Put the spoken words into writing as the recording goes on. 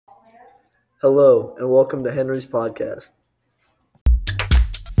Hello, and welcome to Henry's podcast.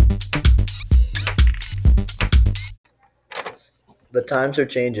 The times are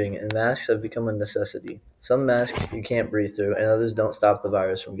changing, and masks have become a necessity. Some masks you can't breathe through, and others don't stop the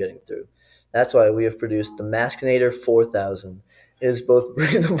virus from getting through. That's why we have produced the Maskinator 4000. It is both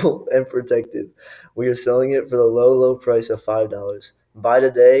breathable and protective. We are selling it for the low price of $5. Buy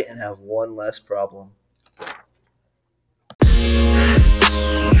today and have one less problem.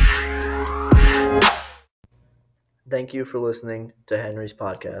 Thank you for listening to Henry's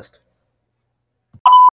podcast.